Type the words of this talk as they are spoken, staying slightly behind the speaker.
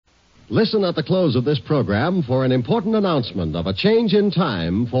Listen at the close of this program for an important announcement of a change in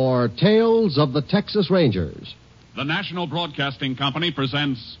time for Tales of the Texas Rangers. The National Broadcasting Company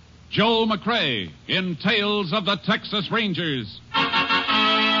presents Joel McCrea in Tales of the Texas Rangers.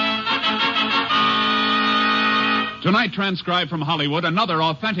 Tonight, transcribed from Hollywood, another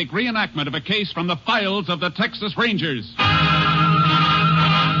authentic reenactment of a case from the files of the Texas Rangers.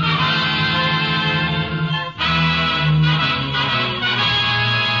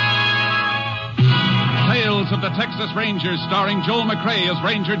 Tales of the Texas Rangers, starring Joel McCrea as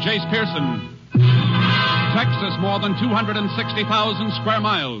Ranger Jace Pearson. Texas, more than 260,000 square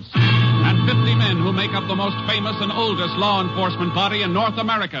miles, and 50 men who make up the most famous and oldest law enforcement body in North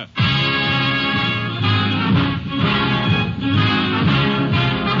America.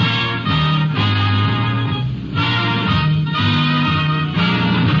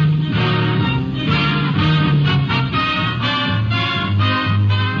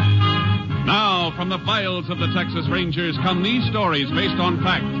 From the files of the Texas Rangers come these stories based on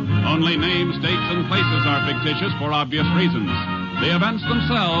fact. Only names, dates, and places are fictitious for obvious reasons. The events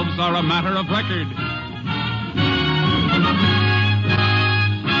themselves are a matter of record.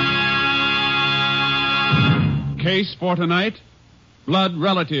 Case for tonight, blood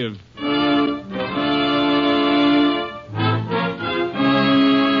relative.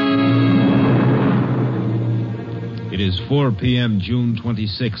 It is 4 p.m., June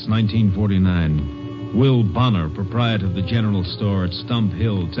 26, 1949. Will Bonner, proprietor of the general store at Stump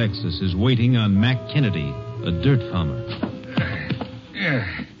Hill, Texas, is waiting on Mac Kennedy, a dirt farmer. Yeah.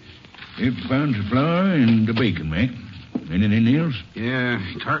 It found the flour and the bacon, Mac. Anything else? Yeah,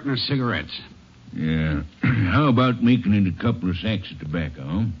 carton of cigarettes. Yeah. How about making it a couple of sacks of tobacco,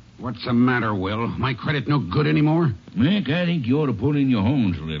 huh? What's the matter, Will? My credit no good anymore? Mac, I think you ought to pull in your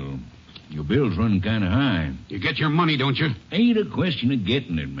horns a little. Your bill's running kind of high. You get your money, don't you? Ain't a question of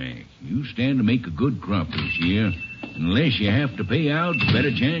getting it, Mac. You stand to make a good crop this year. Unless you have to pay out, the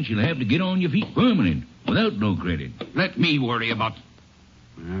better chance you'll have to get on your feet permanent, without no credit. Let me worry about...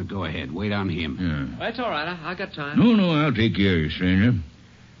 go ahead. Wait on him. Yeah. That's all right. I got time. No, I'll take care of you, stranger.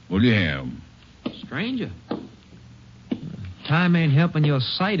 What'll you have? Stranger? Time ain't helping your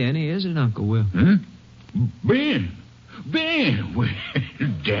sight any, is it, Uncle Will? Huh? Ben! Well,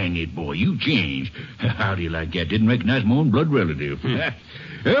 dang it, boy, you changed. How do you like that? Didn't recognize my own blood relative.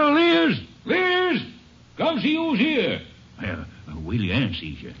 Liz! Come see who's here. Willie Ann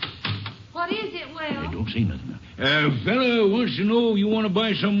sees you. What is it, Will? Don't say nothing. Fella wants to know you want to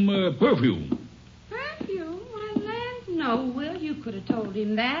buy some perfume. Perfume? Why, land, no, Will. You could have told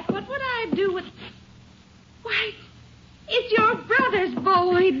him that. What would I do with... Why, it's your brother's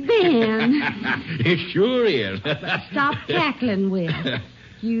boy, Ben. It sure is. Stop cackling, Will.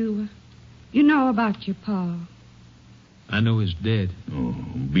 You know about your pa. I know he's dead. Oh,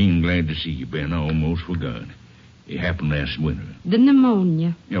 being glad to see you, Ben. I almost forgot. It happened last winter. The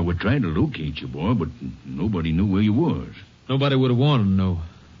pneumonia. Yeah, we tried to locate you, boy, but nobody knew where you was. Nobody would have wanted to know.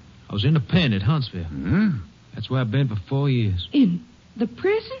 I was in the pen at Huntsville. Huh? That's where I've been for 4 years. In the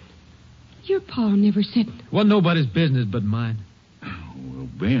prison? Your pa never said... Wasn't nobody's business but mine. Well,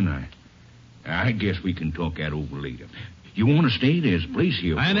 Ben, I guess we can talk that over later. You want to stay? There's a place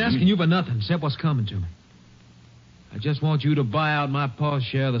here. I ain't asking you for nothing except what's coming to me. I just want you to buy out my pa's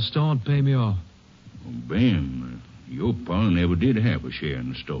share of the store and pay me off. Well, Ben, your pa never did have a share in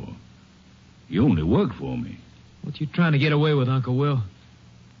the store. You only worked for me. What you trying to get away with, Uncle Will?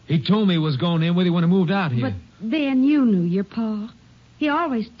 He told me he was going in with you when he moved out here. But then you knew your pa. He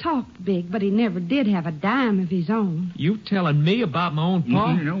always talked big, but he never did have a dime of his own. You telling me about my own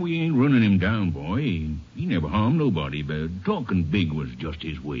pa? No, we ain't running him down, boy. He never harmed nobody, but talking big was just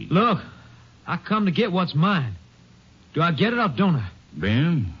his way. Look, I come to get what's mine. Do I get it or don't I?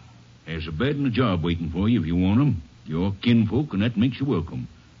 Ben, there's a bed and a job waiting for you if you want 'em. You're kinfolk, and that makes you welcome.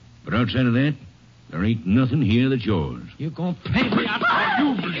 But outside of that, there ain't nothing here that's yours. You're going to pay me out.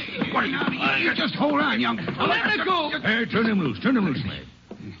 You just hold on, young... Let me go. Hey, turn him loose, lad.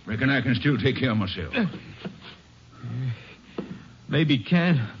 Reckon I can still take care of myself. Maybe you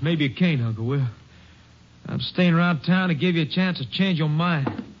can, maybe you can't, Uncle Will. I'm staying around town to give you a chance to change your mind.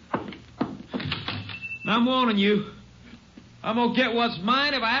 Now, I'm warning you. I'm going to get what's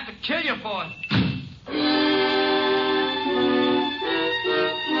mine if I have to kill you for it.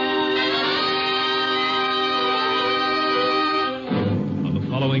 On the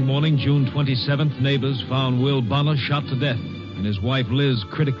following morning, June 27th, neighbors found Will Bonner shot to death and his wife Liz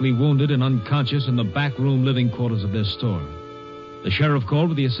critically wounded and unconscious in the back room living quarters of their store. The sheriff called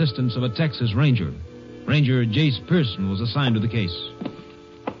with the assistance of a Texas Ranger. Ranger Jace Pearson was assigned to the case.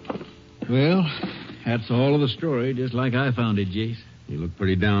 Well, that's all of the story, just like I found it, Jace. You look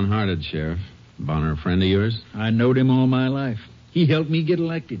pretty downhearted, Sheriff. Bonner a friend of yours? I knowed him all my life. He helped me get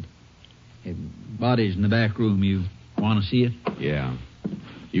elected. Hey, body's in the back room. You want to see it? Yeah.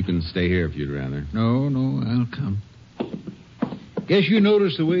 You can stay here if you'd rather. No, I'll come. Guess you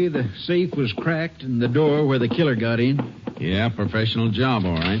noticed the way the safe was cracked and the door where the killer got in? Yeah, professional job,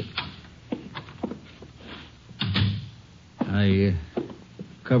 all right. I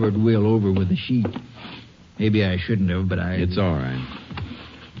covered Will over with a sheet. Maybe I shouldn't have, but It's all right.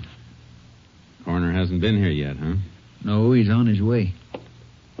 Coroner hasn't been here yet, huh? No, he's on his way.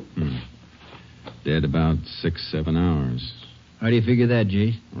 Dead about 6-7 hours. How do you figure that,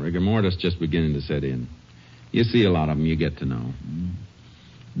 Jace? Rigor mortis just beginning to set in. You see a lot of them, you get to know.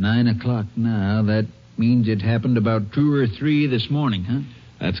 9 o'clock now. That means it happened about 2 or 3 this morning, huh?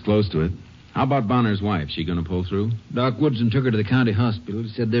 That's close to it. How about Bonner's wife? She gonna pull through? Doc Woodson took her to the county hospital. He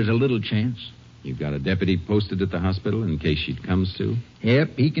said there's a little chance. You've got a deputy posted at the hospital in case she comes to?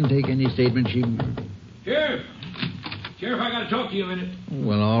 Yep, he can take any statement she... Sheriff, I got to talk to you a minute.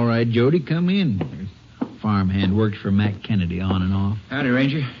 Well, all right, Jody, come in. Farmhand works for Mac Kennedy on and off. Howdy,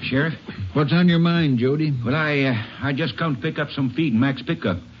 Ranger. Sheriff. What's on your mind, Jody? Well, I just come to pick up some feed in Mac's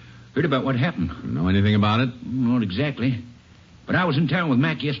pickup. Heard about what happened. Know anything about it? Not exactly. But I was in town with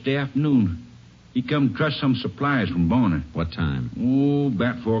Mac yesterday afternoon. He come to trust some supplies from Bonner. What time? Oh,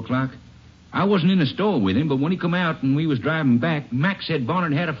 about 4 o'clock. I wasn't in the store with him, but when he come out and we was driving back, Mac said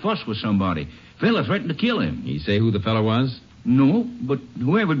Bonner had a fuss with somebody. Fella threatened to kill him. He say who the fella was? No, but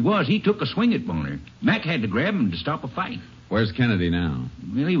whoever it was, he took a swing at Bonner. Mac had to grab him to stop a fight. Where's Kennedy now?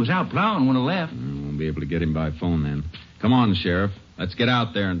 Well, he was out plowing when I left. Won't be able to get him by phone then. Come on, Sheriff. Let's get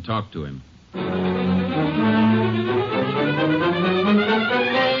out there and talk to him.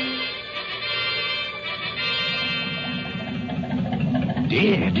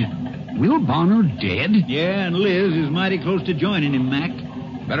 Dead? Will Bonner dead? Yeah, and Liz is mighty close to joining him, Mac.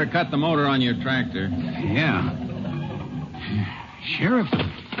 Better cut the motor on your tractor. Yeah. Sheriff,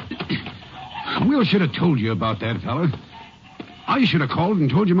 Will should have told you about that fella. I should have called and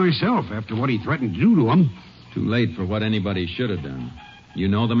told you myself after what he threatened to do to him. Too late for what anybody should have done. You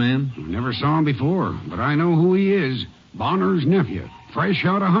know the man? Never saw him before, but I know who he is. Bonner's nephew. Fresh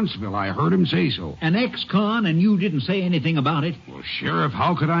out of Huntsville. I heard him say so. An ex-con, and you didn't say anything about it? Well, Sheriff,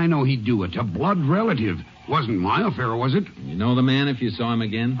 how could I know he'd do it? A blood relative. Wasn't my affair, was it? You know the man if you saw him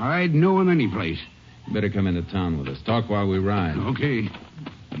again? I'd know him any place. You better come into town with us. Talk while we ride. Okay.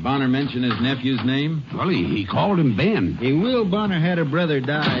 Did Bonner mention his nephew's name? Well, he called him Ben. Hey, Will Bonner had a brother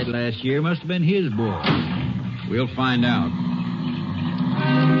died last year. Must have been his boy. We'll find out.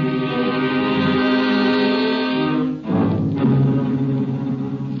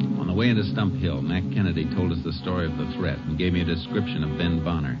 On the way into Stump Hill, Mac Kennedy told us the story of the threat and gave me a description of Ben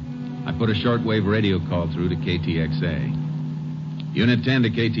Bonner. I put a shortwave radio call through to KTXA. Unit 10 to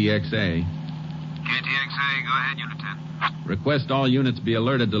KTXA. KTXA, go ahead, Unit 10. Request all units be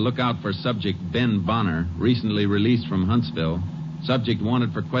alerted to look out for subject Ben Bonner, recently released from Huntsville. Subject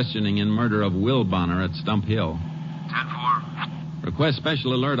wanted for questioning in murder of Will Bonner at Stump Hill. 10-4. Request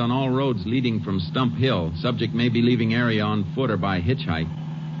special alert on all roads leading from Stump Hill. Subject may be leaving area on foot or by hitchhike.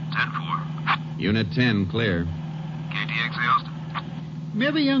 10-4. Unit 10, clear. KTXA, Austin.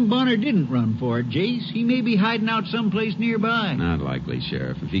 Maybe young Bonner didn't run for it, Jace. He may be hiding out someplace nearby. Not likely,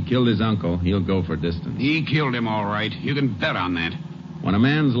 Sheriff. If he killed his uncle, he'll go for distance. He killed him, all right. You can bet on that. When a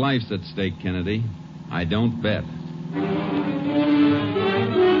man's life's at stake, Kennedy, I don't bet.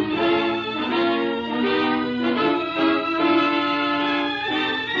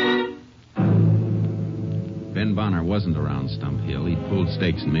 Ben Bonner wasn't around Stump Hill. He'd pulled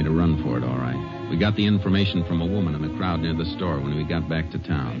stakes and made a run for it, all right. We got the information from a woman in the crowd near the store when we got back to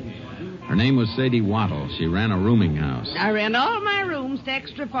town. Her name was Sadie Waddle. She ran a rooming house. I rent all my rooms to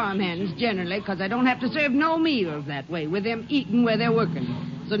extra farmhands, generally, because I don't have to serve no meals that way, with them eating where they're working.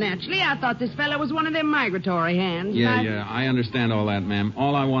 So naturally, I thought this fella was one of them migratory hands. Yeah, I understand all that, ma'am.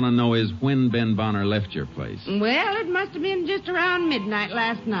 All I want to know is when Ben Bonner left your place. Well, it must have been just around midnight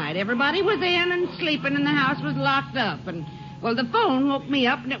last night. Everybody was in and sleeping, and the house was locked up. And, well, the phone woke me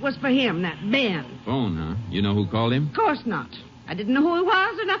up, and it was for him, that Ben. Phone, huh? You know who called him? Of course not. I didn't know who he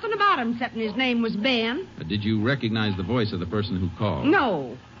was or nothing about him, except his name was Ben. Did you recognize the voice of the person who called?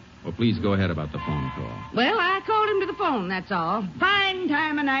 No. Well, please go ahead about the phone call. Well, I called him to the phone, that's all. Fine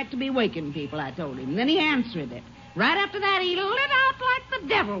time of night to be waking people, I told him. Then he answered it. Right after that, he lit out like the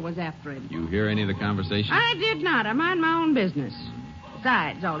devil was after him. You hear any of the conversation? I did not. I mind my own business.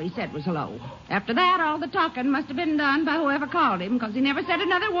 Besides, all he said was hello. After that, all the talking must have been done by whoever called him, because he never said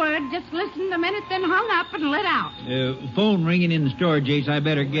another word, just listened a minute, then hung up and lit out. Phone ringing in the store, Jace. I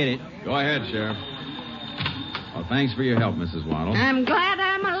better get it. Go ahead, Sheriff. Well, thanks for your help, Mrs. Waddle. I'm glad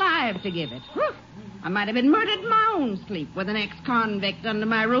I'm alive to give it. Whew. I might have been murdered in my own sleep with an ex-convict under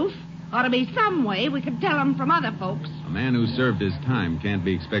my roof. Ought to be some way we could tell him from other folks. A man who served his time can't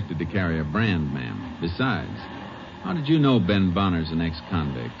be expected to carry a brand, ma'am. Besides, how did you know Ben Bonner's an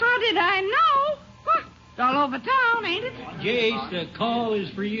ex-convict? How did I know? Huh. It's all over town, ain't it? Jace, the call is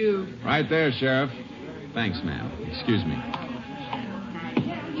for you. Right there, Sheriff. Thanks, ma'am. Excuse me.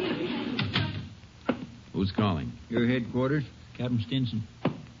 Who's calling? Your headquarters, Captain Stinson.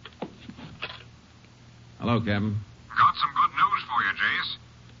 Hello, Captain. Got some good news for you, Jace.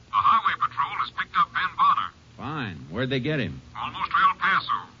 The Highway Patrol has picked up Ben Bonner. Fine. Where'd they get him? Almost to El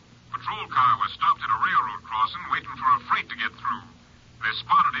Paso. Patrol car was stopped at a railroad crossing waiting for a freight to get through. They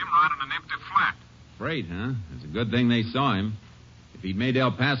spotted him riding an empty flat. Freight, huh? It's a good thing they saw him. If he'd made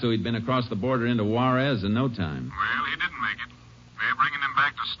El Paso, he'd been across the border into Juarez in no time. Well, he didn't make it. They're bringing him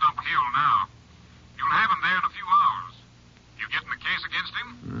back to Stump Hill now. You'll have him there in a few hours. You getting the case against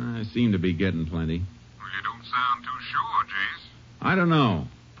him? I seem to be getting plenty. Well, you don't sound too sure, Jace. I don't know.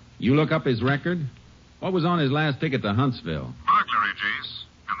 You look up his record? What was on his last ticket to Huntsville? Burglary, Jace.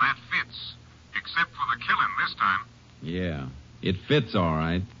 And that fits. Except for the killing this time. Yeah, it fits all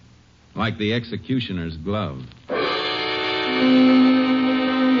right. Like the executioner's glove.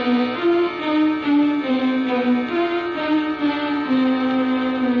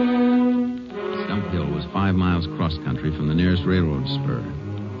 Stump Hill was 5 miles cross-country from the nearest railroad spur.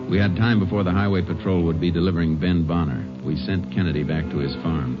 We had time before the highway patrol would be delivering Ben Bonner. We sent Kennedy back to his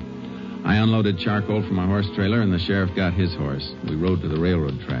farm. I unloaded charcoal from my horse trailer, and the sheriff got his horse. We rode to the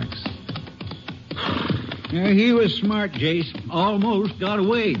railroad tracks. Yeah, he was smart, Jace. Almost got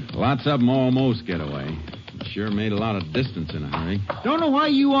away. Lots of them almost get away. Sure made a lot of distance in a hurry. Don't know why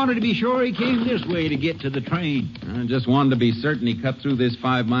you wanted to be sure he came this way to get to the train. I just wanted to be certain he cut through this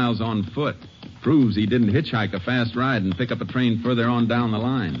 5 miles on foot. Proves he didn't hitchhike a fast ride and pick up a train further on down the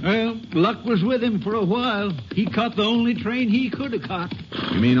line. Well, luck was with him for a while. He caught the only train he could have caught.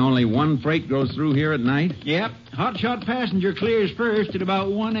 You mean only one freight goes through here at night? Yep. Hotshot passenger clears first at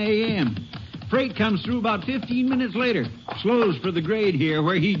about 1 a.m. Freight comes through about 15 minutes later. Slows for the grade here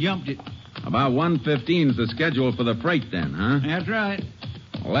where he jumped it. About 1:15 is the schedule for the freight then, huh? That's right.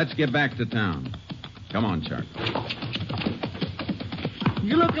 Well, let's get back to town. Come on, Chuck.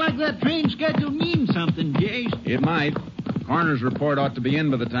 You look like that train schedule means something, Jace. It might. Coroner's report ought to be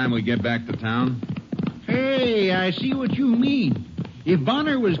in by the time we get back to town. Hey, I see what you mean. If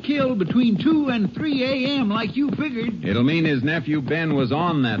Bonner was killed between 2 and 3 a.m. like you figured... It'll mean his nephew Ben was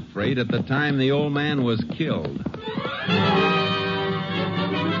on that freight at the time the old man was killed. The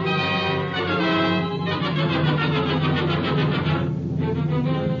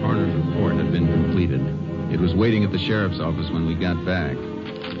coroner's report had been completed. It was waiting at the sheriff's office when we got back.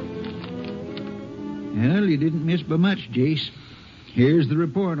 Well, you didn't miss by much, Jace. Here's the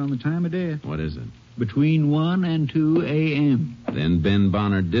report on the time of death. What is it? Between 1 and 2 a.m. Then Ben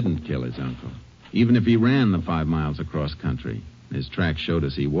Bonner didn't kill his uncle. Even if he ran the 5 miles across country, his tracks showed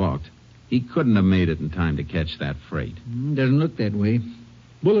us he walked. He couldn't have made it in time to catch that freight. Doesn't look that way.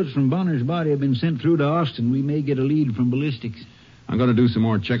 Bullets from Bonner's body have been sent through to Austin. We may get a lead from ballistics. I'm going to do some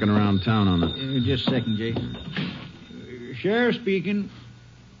more checking around town on the... Just a second, Jace. Sheriff speaking.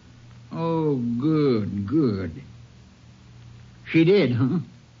 Oh, good. She did, huh?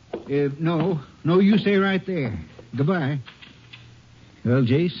 No, you stay right there. Goodbye. Well,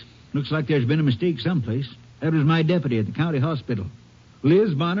 Jace, looks like there's been a mistake someplace. That was my deputy at the county hospital.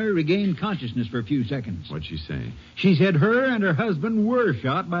 Liz Bonner regained consciousness for a few seconds. What'd she say? She said her and her husband were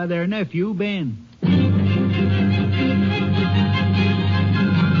shot by their nephew, Ben.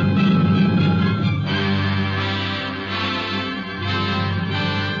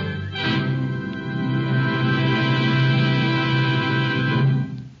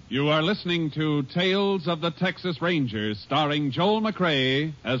 You are listening to Tales of the Texas Rangers, starring Joel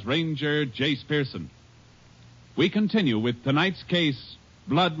McRae as Ranger Jace Pearson. We continue with tonight's case,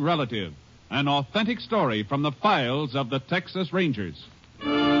 Blood Relative, an authentic story from the files of the Texas Rangers. The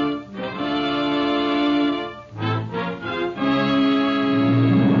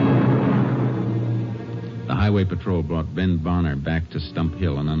highway patrol brought Ben Bonner back to Stump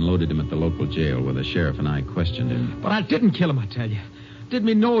Hill and unloaded him at the local jail where the sheriff and I questioned him. But I didn't kill him, I tell you. Didn't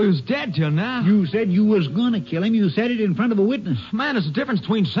even know he was dead till now. You said you was gonna kill him. You said it in front of a witness. Man, there's a difference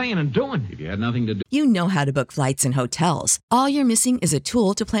between saying and doing. If you had nothing to do... You know how to book flights and hotels. All you're missing is a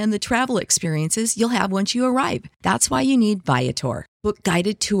tool to plan the travel experiences you'll have once you arrive. That's why you need Viator. Book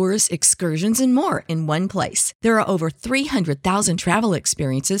guided tours, excursions, and more in one place. There are over 300,000 travel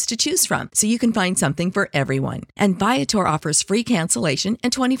experiences to choose from, so you can find something for everyone. And Viator offers free cancellation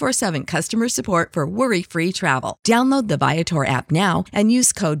and 24/7 customer support for worry-free travel. Download the Viator app now and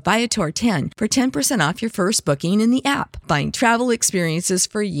use code Viator10 for 10% off your first booking in the app. Find travel experiences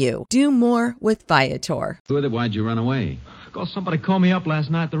for you. Do more with Viator. Why'd you run away? Because somebody called me up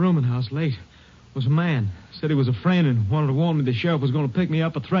last night at the rooming house late. It was a man. Said he was a friend and wanted to warn me the sheriff was going to pick me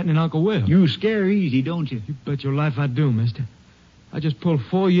up for threatening Uncle Will. You scare easy, don't you? You bet your life I do, mister. I just pulled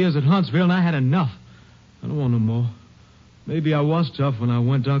 4 years at Huntsville and I had enough. I don't want no more. Maybe I was tough when I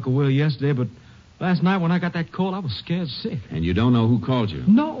went to Uncle Will yesterday, but last night when I got that call, I was scared sick. And you don't know who called you?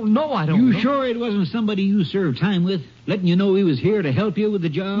 No, I don't know. You sure it wasn't somebody you served time with, letting you know he was here to help you with the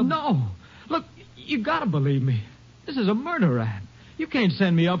job? No. Look, you gotta believe me. This is a murder rap. You can't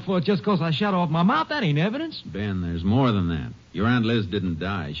send me up for it just because I shot off my mouth. That ain't evidence. Ben, there's more than that. Your Aunt Liz didn't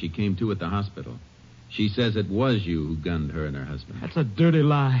die. She came to at the hospital. She says it was you who gunned her and her husband. That's a dirty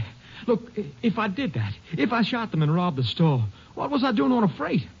lie. Look, if I did that, if I shot them and robbed the store, what was I doing on a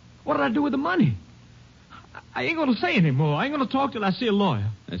freight? What did I do with the money? I ain't going to say anymore. I ain't going to talk till I see a lawyer.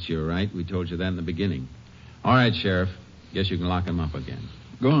 That's your right. We told you that in the beginning. All right, Sheriff. Guess you can lock him up again.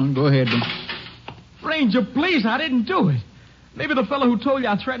 Go on, go ahead, then. Ranger, please, I didn't do it. Maybe the fellow who told you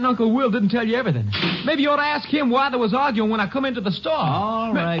I threatened Uncle Will didn't tell you everything. Maybe you ought to ask him why there was arguing when I come into the store.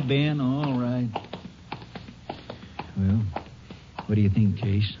 All right, Ben, all right. Well, what do you think,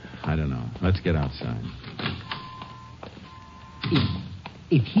 Chase? I don't know. Let's get outside.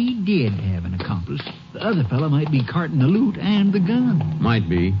 If he did have an accomplice, the other fellow might be carting the loot and the gun. Might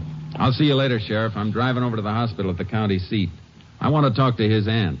be. I'll see you later, Sheriff. I'm driving over to the hospital at the county seat. I want to talk to his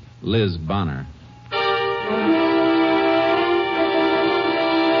aunt, Liz Bonner.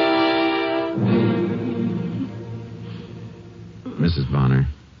 Mrs. Bonner,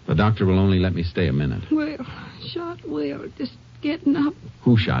 the doctor will only let me stay a minute. Well, shot Will, just getting up.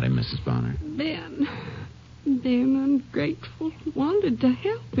 Who shot him, Mrs. Bonner? Ben, ungrateful, wanted to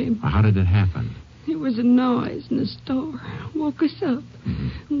help him. How did it happen? There was a noise in the store. Woke us up.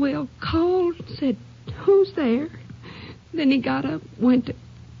 Mm-hmm. Will called, said, "Who's there?" Then he got up, went to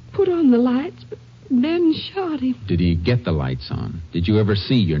put on the lights, but Ben shot him. Did he get the lights on? Did you ever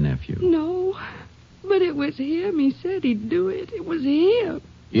see your nephew? No, but it was him. He said he'd do it. It was him.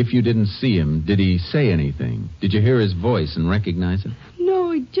 If you didn't see him, did he say anything? Did you hear his voice and recognize it?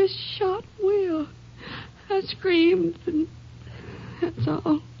 No, he just shot Will. I screamed, and that's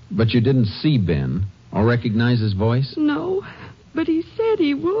all. But you didn't see Ben or recognize his voice? No, but he said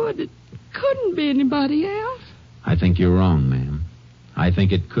he would. It couldn't be anybody else. I think you're wrong, ma'am. I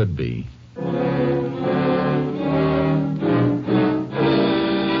think it could be. I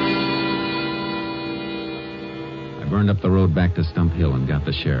burned up the road back to Stump Hill and got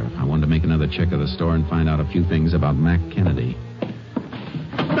the sheriff. I wanted to make another check of the store and find out a few things about Mac Kennedy.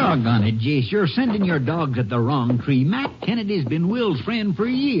 Doggone it, Jace. You're sending your dogs at the wrong tree. Mac Kennedy's been Will's friend for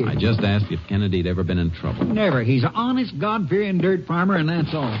years. I just asked if Kennedy'd ever been in trouble. Never. He's an honest, God-fearing dirt farmer, and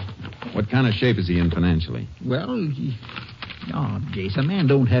that's all. What kind of shape is he in financially? Well, Jace, a man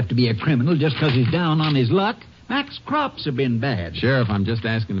don't have to be a criminal just because he's down on his luck. Mac's crops have been bad. Sheriff, I'm just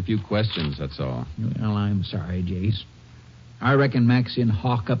asking a few questions, that's all. Well, I'm sorry, Jace. I reckon Mac's in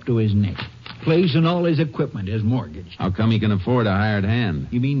hock up to his neck. Place and all his equipment is mortgaged. How come he can afford a hired hand?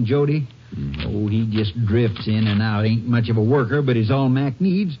 You mean Jody? Mm-hmm. Oh, he just drifts in and out. Ain't much of a worker, but he's all Mac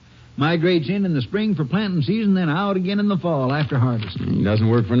needs. Migrates in the spring for planting season, then out again in the fall after harvest. He doesn't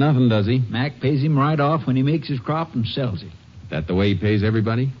work for nothing, does he? Mac pays him right off when he makes his crop and sells it. That the way he pays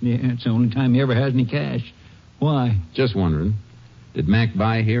everybody? Yeah, it's the only time he ever has any cash. Why? Just wondering. Did Mac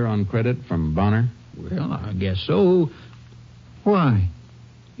buy here on credit from Bonner? Well, I guess so. Why?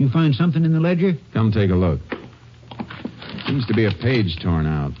 You find something in the ledger? Come take a look. Seems to be a page torn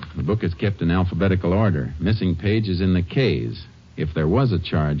out. The book is kept in alphabetical order. Missing page is in the K's. If there was a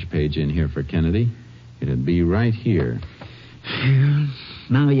charge page in here for Kennedy, it'd be right here.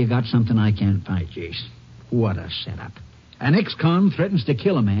 Now you got something I can't fight, Jace. What a setup. An ex-con threatens to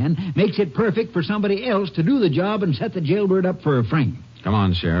kill a man, makes it perfect for somebody else to do the job and set the jailbird up for a frame. Come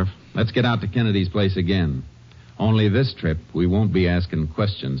on, Sheriff. Let's get out to Kennedy's place again. Only this trip, we won't be asking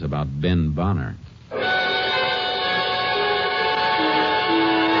questions about Ben Bonner.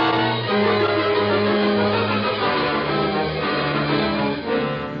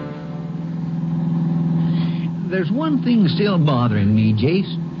 There's one thing still bothering me,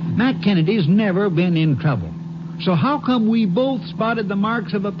 Jace. Mac Kennedy's never been in trouble. So how come we both spotted the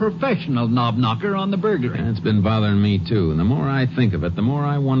marks of a professional knob-knocker on the burglary? It's been bothering me, too. And the more I think of it, the more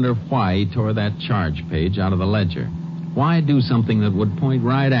I wonder why he tore that charge page out of the ledger. Why do something that would point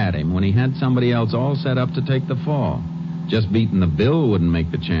right at him when he had somebody else all set up to take the fall? Just beating the bill wouldn't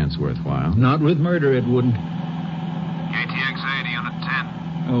make the chance worthwhile. Not with murder, it wouldn't. KTXA to Unit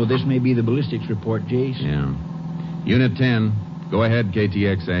 10. Oh, this may be the ballistics report, Jace. Yeah. Unit 10, go ahead,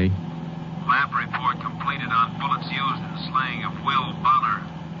 KTXA. Lab report completed on bullets used in the slaying of Will Bonner.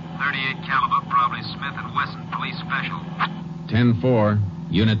 38 caliber, probably Smith & Wesson Police Special. 10-4,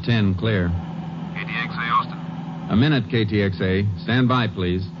 Unit 10, clear. KTXA Austin. A minute, KTXA. Stand by,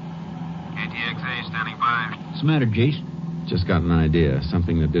 please. KTXA standing by. What's the matter, Jace? Just got an idea,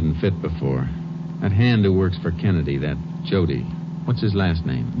 something that didn't fit before. That hand who works for Kennedy, that Jody. What's his last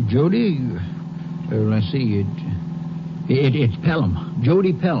name? Jody? Let's see. It's Pelham.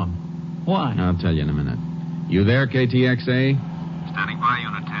 Jody Pelham. Why? I'll tell you in a minute. You there, KTXA? Standing by,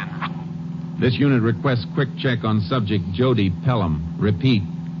 Unit 10. This unit requests quick check on subject Jody Pelham. Repeat,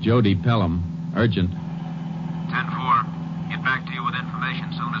 Jody Pelham. Urgent. 10-4. Get back to you with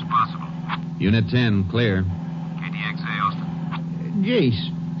information soon as possible. Unit 10, clear. KTXA Austin.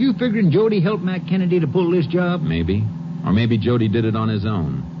 Jace, you figuring Jody helped Mac Kennedy to pull this job? Maybe. Or maybe Jody did it on his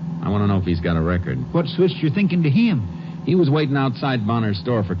own. I want to know if he's got a record. What switched your thinking to him? He was waiting outside Bonner's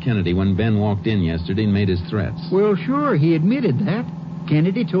store for Kennedy when Ben walked in yesterday and made his threats. Well, sure, he admitted that.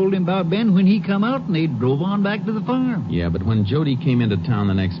 Kennedy told him about Ben when he come out, and they drove on back to the farm. Yeah, but when Jody came into town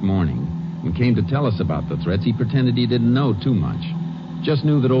the next morning and came to tell us about the threats, he pretended he didn't know too much. Just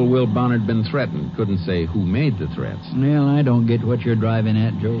knew that old Will Bonner had been threatened. Couldn't say who made the threats. Well, I don't get what you're driving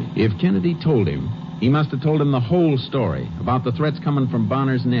at, Joe. If Kennedy told him, he must have told him the whole story about the threats coming from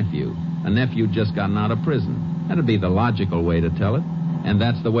Bonner's nephew. A nephew just gotten out of prison. That'd be the logical way to tell it. And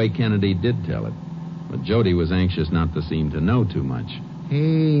that's the way Kennedy did tell it. But Jody was anxious not to seem to know too much.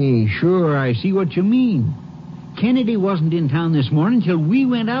 Hey, sure, I see what you mean. Kennedy wasn't in town this morning till we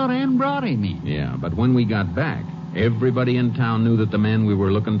went out and brought him in. Yeah, but when we got back, everybody in town knew that the man we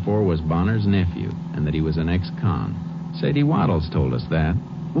were looking for was Bonner's nephew, and that he was an ex-con. Sadie Waddles told us that.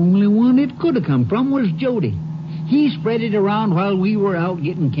 Only one it could have come from was Jody. He spread it around while we were out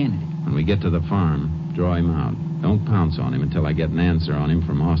getting Kennedy. When we get to the farm, draw him out. Don't pounce on him until I get an answer on him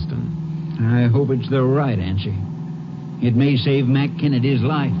from Austin. I hope it's the right answer. It may save Mac Kennedy's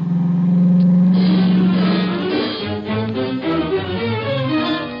life.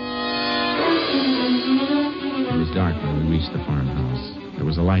 It was dark when we reached the farmhouse. There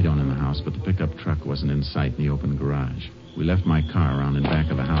was a light on in the house, but the pickup truck wasn't in sight in the open garage. We left my car around in back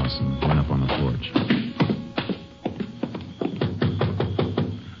of the house and went up on the porch.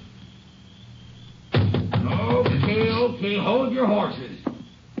 Okay, hold your horses.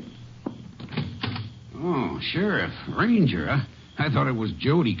 Oh, Sheriff, Ranger, huh? I thought it was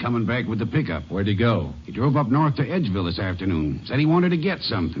Jody coming back with the pickup. Where'd he go? He drove up north to Edgeville this afternoon. Said he wanted to get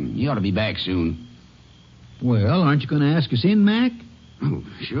something. He ought to be back soon. Well, aren't you going to ask us in, Mac? Oh,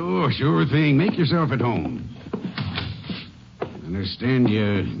 sure thing. Make yourself at home. Understand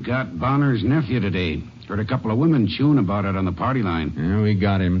you got Bonner's nephew today. Heard a couple of women chewing about it on the party line. Yeah, we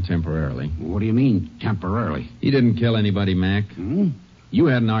got him temporarily. What do you mean, temporarily? He didn't kill anybody, Mac. Hmm? You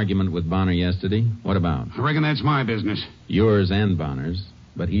had an argument with Bonner yesterday. What about? I reckon that's my business. Yours and Bonner's.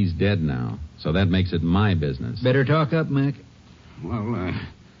 But he's dead now, so that makes it my business. Better talk up, Mac. Well,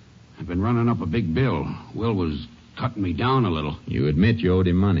 I've been running up a big bill. Will was cutting me down a little. You admit you owed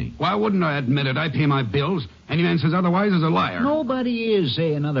him money. Why wouldn't I admit it? I pay my bills. Any man says otherwise is a liar. Nobody is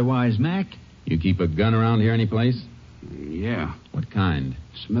saying otherwise, Mac. You keep a gun around here anyplace? Yeah. What kind?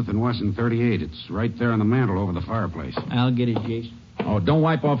 Smith & Wesson 38. It's right there on the mantel over the fireplace. I'll get it, Jason. Oh, don't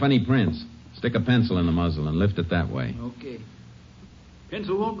wipe off any prints. Stick a pencil in the muzzle and lift it that way. Okay.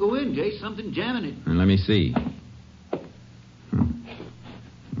 Pencil won't go in, Jace. Something jamming it. And let me see.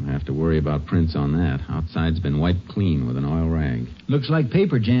 Don't have to worry about prints on that. Outside's been wiped clean with an oil rag. Looks like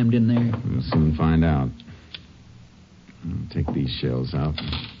paper jammed in there. We'll soon find out. I'll take these shells out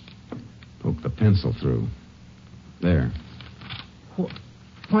and poke the pencil through. There.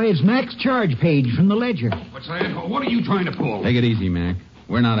 Why, it's Mac's charge page from the ledger. What's that? What are you trying to pull? Take it easy, Mac.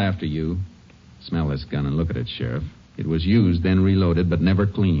 We're not after you. Smell this gun and look at it, Sheriff. It was used, then reloaded, but never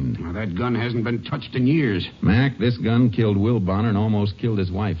cleaned. Now, that gun hasn't been touched in years. Mac, this gun killed Will Bonner and almost killed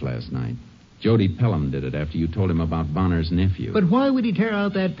his wife last night. Jody Pelham did it after you told him about Bonner's nephew. But why would he tear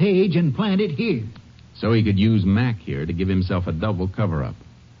out that page and plant it here? So he could use Mac here to give himself a double cover-up.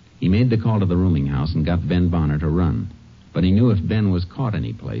 He made the call to the rooming house and got Ben Bonner to run. But he knew if Ben was caught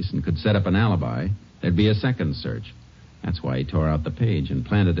any place and could set up an alibi, there'd be a second search. That's why he tore out the page and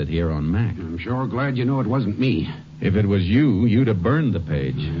planted it here on Mac. I'm sure glad you know it wasn't me. If it was you, you'd have burned the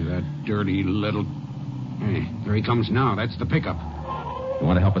page. That dirty little... Hey, there he comes now. That's the pickup. You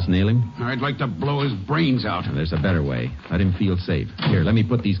want to help us nail him? I'd like to blow his brains out. There's a better way. Let him feel safe. Here, let me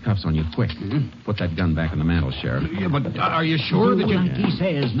put these cuffs on you quick. Put that gun back in the mantle, Sheriff. Yeah, but are you sure that you... Like he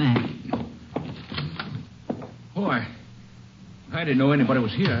says, Mac. Boy, I didn't know anybody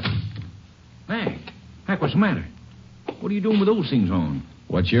was here. Mac, what's the matter? What are you doing with those things on?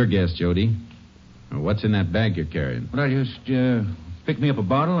 What's your guess, Jody? Or what's in that bag you're carrying? Well, I just picked me up a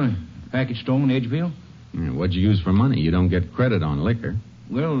bottle, a package store in Edgeville. What'd you use for money? You don't get credit on liquor.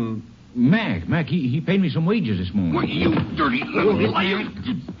 Well, Mac, he paid me some wages this morning. What, you dirty little liar.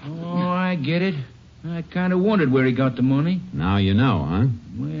 Oh, I get it. I kind of wondered where he got the money. Now you know, huh?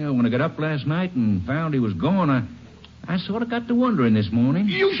 Well, when I got up last night and found he was gone, I sort of got to wondering this morning.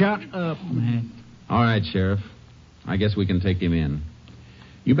 You shut up, Mac. All right, Sheriff. I guess we can take him in.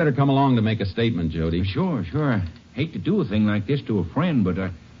 You better come along to make a statement, Jody. Sure. I hate to do a thing like this to a friend, but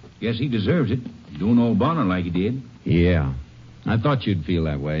I guess he deserves it. Doing old Bonner like he did. Yeah. I thought you'd feel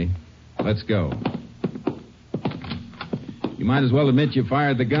that way. Let's go. You might as well admit you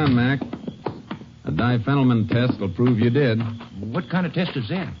fired the gun, Mac. A diphenylman test will prove you did. What kind of test is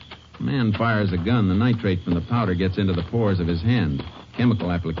that? A man fires a gun, the nitrate from the powder gets into the pores of his hand.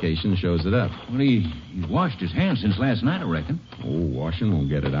 Chemical application shows it up. Well, he's washed his hands since last night, I reckon. Oh, washing won't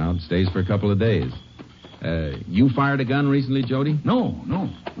get it out. Stays for a couple of days. You fired a gun recently, Jody? No.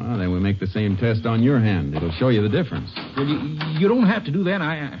 Well, then we make the same test on your hand. It'll show you the difference. Well, you don't have to do that.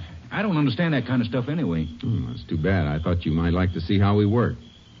 I don't understand that kind of stuff anyway. That's too bad. I thought you might like to see how we work.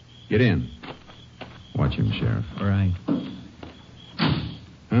 Get in. Watch him, Sheriff. All right.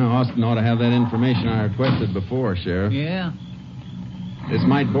 Well, Austin ought to have that information I requested before, Sheriff. Yeah? This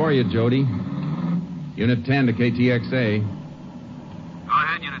might bore you, Jody. Unit 10 to KTXA. Go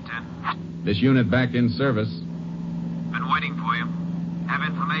ahead, Unit 10. This unit back in service. Been waiting for you. Have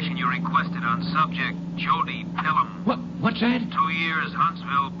information you requested on subject Jody Pelham. What's that? 2 years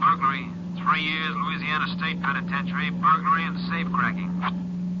Huntsville burglary. 3 years Louisiana State Penitentiary burglary and safecracking.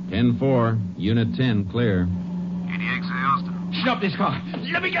 10-4. Unit 10, clear. KTXA Austin. Stop this car.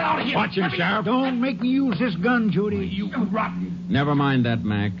 Let me get out of here. Watch him, Sheriff. Don't make me use this gun, Judy. You rotten... Never mind that,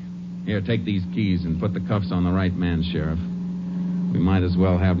 Mac. Here, take these keys and put the cuffs on the right man, Sheriff. We might as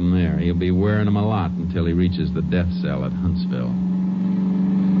well have him there. He'll be wearing them a lot until he reaches the death cell at Huntsville.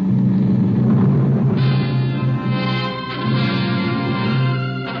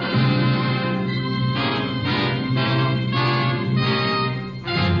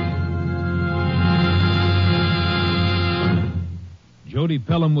 Jody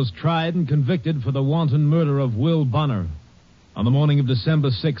Pelham was tried and convicted for the wanton murder of Will Bonner. On the morning of December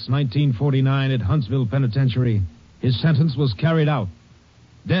 6, 1949, at Huntsville Penitentiary, his sentence was carried out.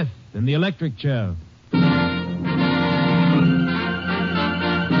 Death in the electric chair.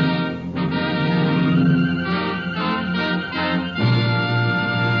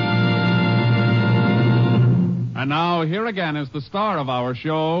 And now, here again is the star of our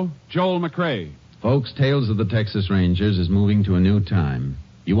show, Joel McCrea. Folks, Tales of the Texas Rangers is moving to a new time.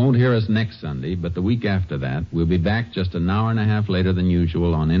 You won't hear us next Sunday, but the week after that, we'll be back just an hour and a half later than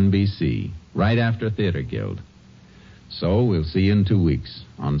usual on NBC, right after Theater Guild. So we'll see you in 2 weeks,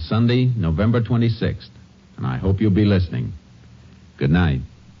 on Sunday, November 26th. And I hope you'll be listening. Good night.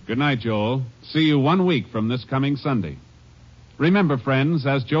 Good night, Joel. See you 1 week from this coming Sunday. Remember, friends,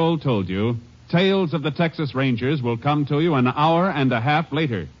 as Joel told you, Tales of the Texas Rangers will come to you an hour and a half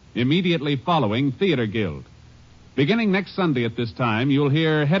later, immediately following Theater Guild. Beginning next Sunday at this time, you'll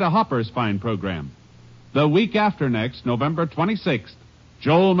hear Hedda Hopper's fine program. The week after next, November 26th,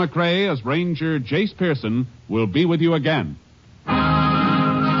 Joel McCrea as Ranger Jace Pearson will be with you again.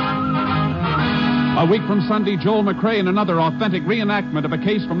 A week from Sunday, Joel McCrea in another authentic reenactment of a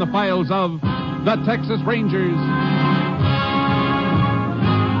case from the files of the Texas Rangers.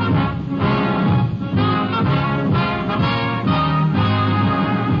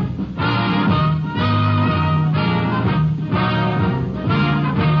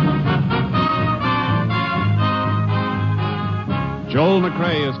 Joel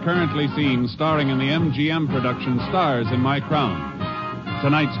McCrea is currently seen starring in the MGM production Stars in My Crown.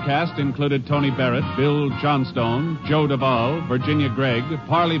 Tonight's cast included Tony Barrett, Bill Johnstone, Joe Duvall, Virginia Gregg,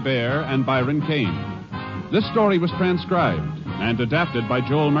 Parley Bear, and Byron Kane. This story was transcribed and adapted by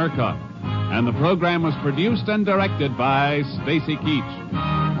Joel Murcott, and the program was produced and directed by Stacy Keach.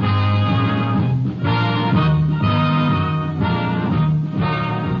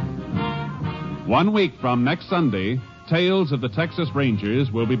 1 week from next Sunday, Tales of the Texas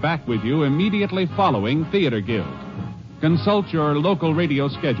Rangers will be back with you immediately following Theater Guild. Consult your local radio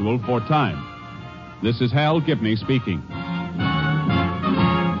schedule for time. This is Hal Gibney speaking.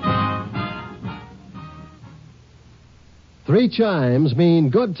 3 chimes mean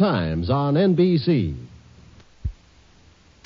good times on NBC.